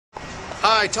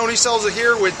Hi, Tony Scelzo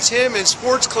here with Tim and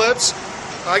Sports Clips.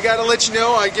 I got to let you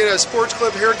know I get a Sports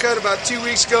Clip haircut about 2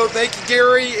 weeks ago. Thank you,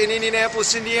 Gary, in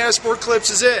Indianapolis, Indiana. Sport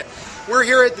Clips is it. We're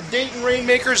here at the Dayton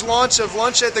Rainmakers launch of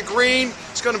Lunch at the Green.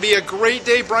 It's going to be a great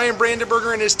day. Brian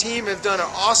Brandenburger and his team have done an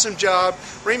awesome job.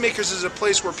 Rainmakers is a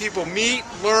place where people meet,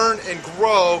 learn, and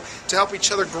grow to help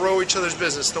each other grow each other's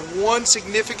business. The one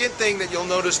significant thing that you'll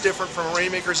notice different from a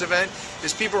Rainmakers event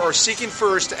is people are seeking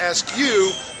first to ask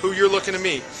you who you're looking to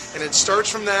meet. And it starts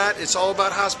from that. It's all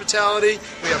about hospitality.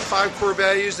 We have 5 core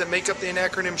values that make up the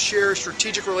acronym SHARE: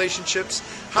 strategic relationships,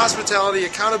 hospitality,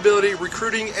 accountability,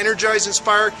 recruiting, energize,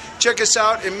 inspire. Check us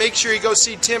out and make sure you go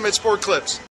see Tim at Sport Clips.